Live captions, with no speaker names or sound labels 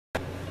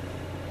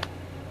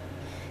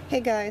Hey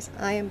guys,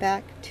 I am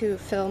back to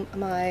film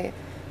my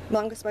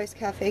Manga Spice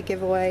Cafe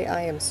giveaway.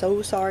 I am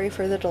so sorry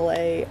for the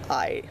delay.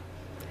 I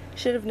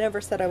should have never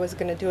said I was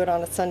going to do it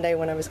on a Sunday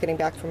when I was getting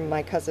back from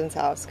my cousin's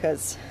house,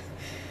 because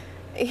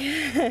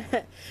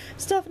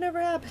stuff never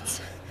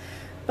happens.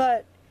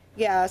 But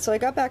yeah, so I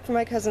got back from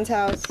my cousin's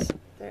house.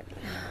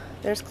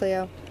 There's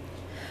Cleo.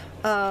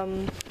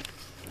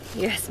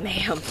 Yes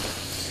ma'am.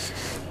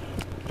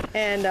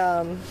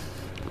 And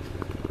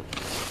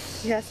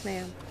yes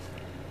ma'am.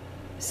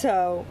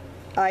 So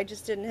I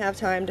just didn't have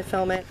time to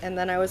film it, and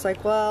then I was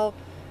like, well,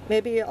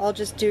 maybe I'll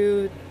just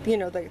do, you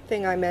know, the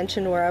thing I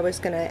mentioned where I was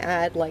going to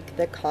add like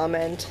the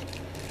comment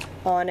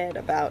on it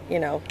about, you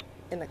know,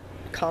 in the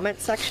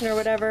comment section or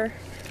whatever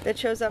that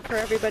shows up for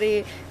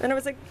everybody. And I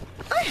was like,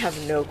 I have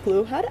no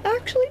clue how to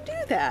actually do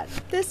that.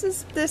 This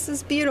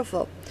is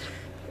beautiful.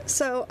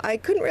 So I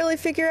couldn't really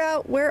figure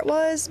out where it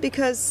was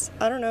because,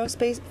 I don't know,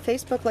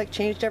 Facebook like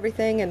changed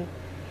everything, and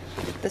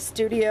the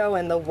studio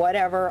and the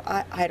whatever,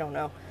 I don't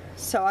know.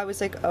 So I was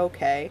like,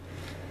 okay.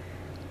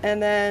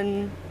 And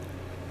then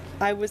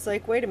I was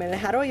like, wait a minute,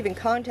 how do I even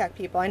contact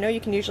people? I know you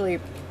can usually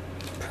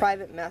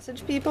private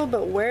message people,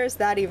 but where is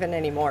that even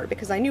anymore?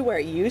 Because I knew where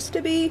it used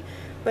to be,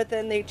 but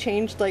then they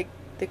changed like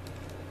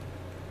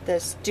the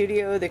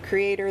studio, the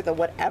creator, the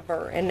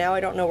whatever, and now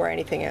I don't know where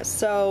anything is.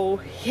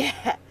 So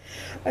yeah,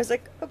 I was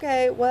like,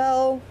 okay,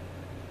 well,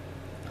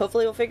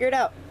 hopefully we'll figure it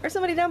out. Or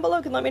somebody down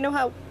below can let me know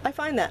how I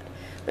find that.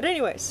 But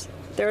anyways,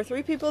 there are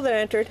 3 people that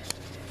entered.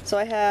 So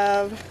I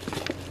have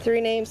 3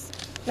 names,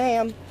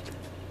 ma'am,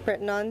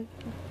 written on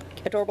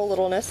adorable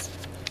littleness.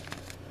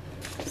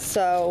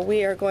 So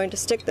we are going to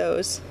stick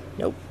those,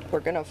 nope, we're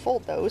going to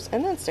fold those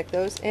and then stick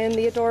those in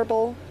the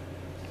adorable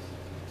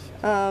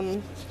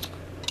ma'am.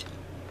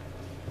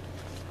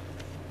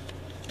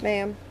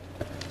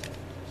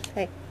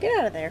 Hey, get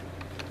out of there.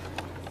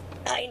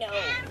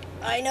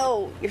 I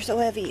know, you're so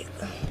heavy.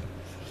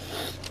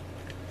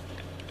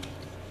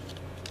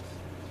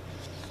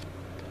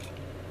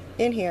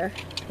 In here.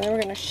 Then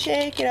we're going to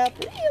shake it up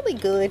really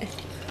good.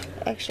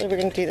 Actually, we're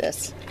going to do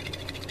this.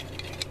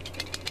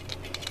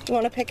 You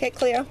want to pick it,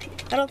 Cleo?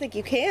 I don't think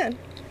you can.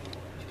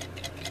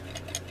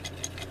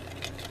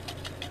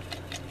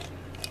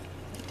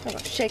 I'm going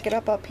to shake it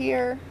up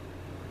here.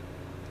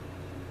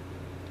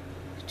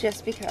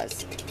 Just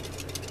because.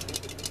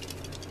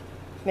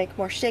 Make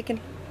more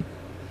shaking.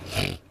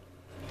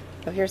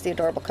 Oh, here's the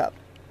adorable cup.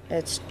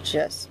 It's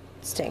just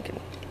stinking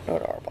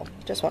adorable.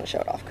 Just want to show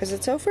it off because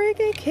it's so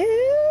freaking cute.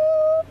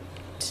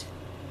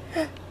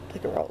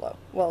 Like a Rolo.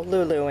 Well,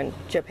 Lulu in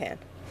Japan.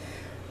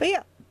 But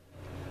yeah.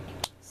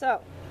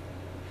 So,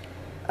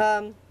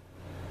 there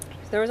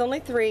was only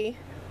 3.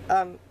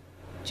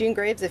 Jean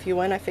Graves, if you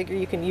win, I figure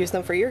you can use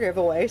them for your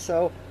giveaway,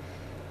 so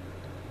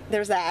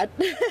there's that.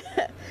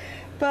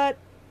 But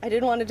I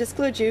didn't want to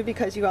disclude you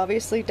because you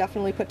obviously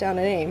definitely put down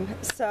a name.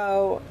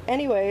 So,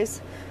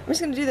 anyways, I'm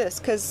just going to do this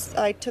because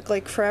I took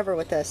like forever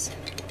with this.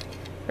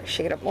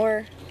 Shake it up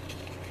more.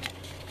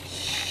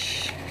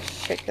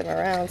 Shake them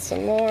around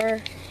some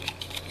more.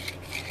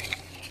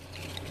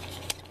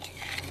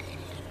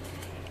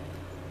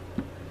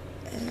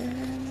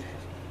 And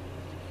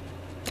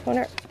the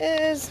winner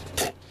is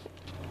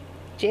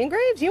Jean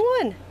Graves. You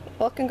won.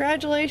 Well,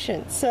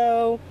 congratulations.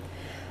 So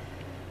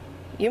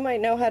you might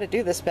know how to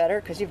do this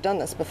better because you've done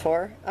this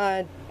before.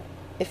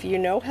 If you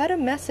know how to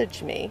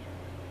message me,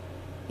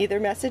 either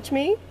message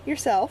me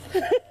yourself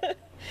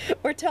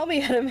or tell me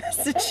how to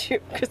message you,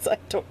 because I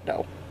don't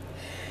know.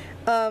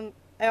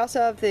 I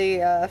also have the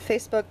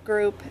Facebook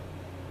group,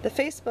 the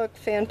Facebook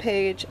fan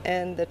page,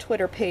 and the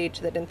Twitter page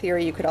that in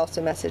theory you could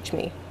also message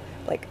me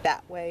like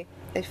that way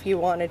if you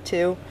wanted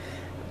to.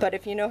 But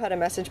if you know how to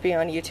message me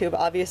on YouTube,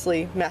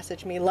 obviously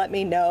message me. Let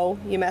me know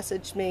you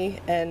messaged me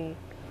and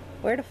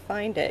where to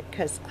find it,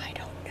 because I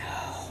don't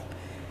know.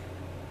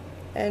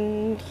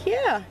 And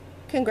yeah,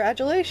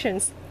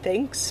 congratulations.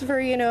 Thanks for,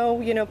 you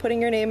know,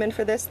 putting your name in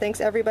for this.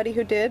 Thanks everybody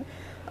who did.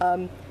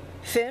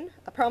 Finn,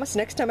 I promise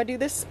next time I do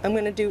this, I'm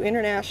going to do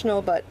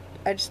international, but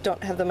I just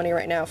don't have the money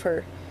right now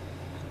for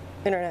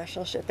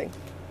international shipping.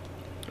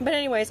 But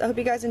anyways, I hope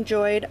you guys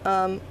enjoyed.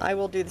 I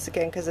will do this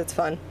again because it's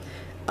fun.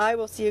 I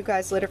will see you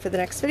guys later for the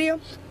next video.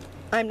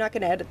 I'm not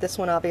going to edit this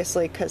one,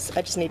 obviously, because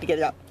I just need to get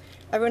it up.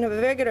 Everyone have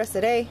a very good rest of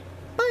the day.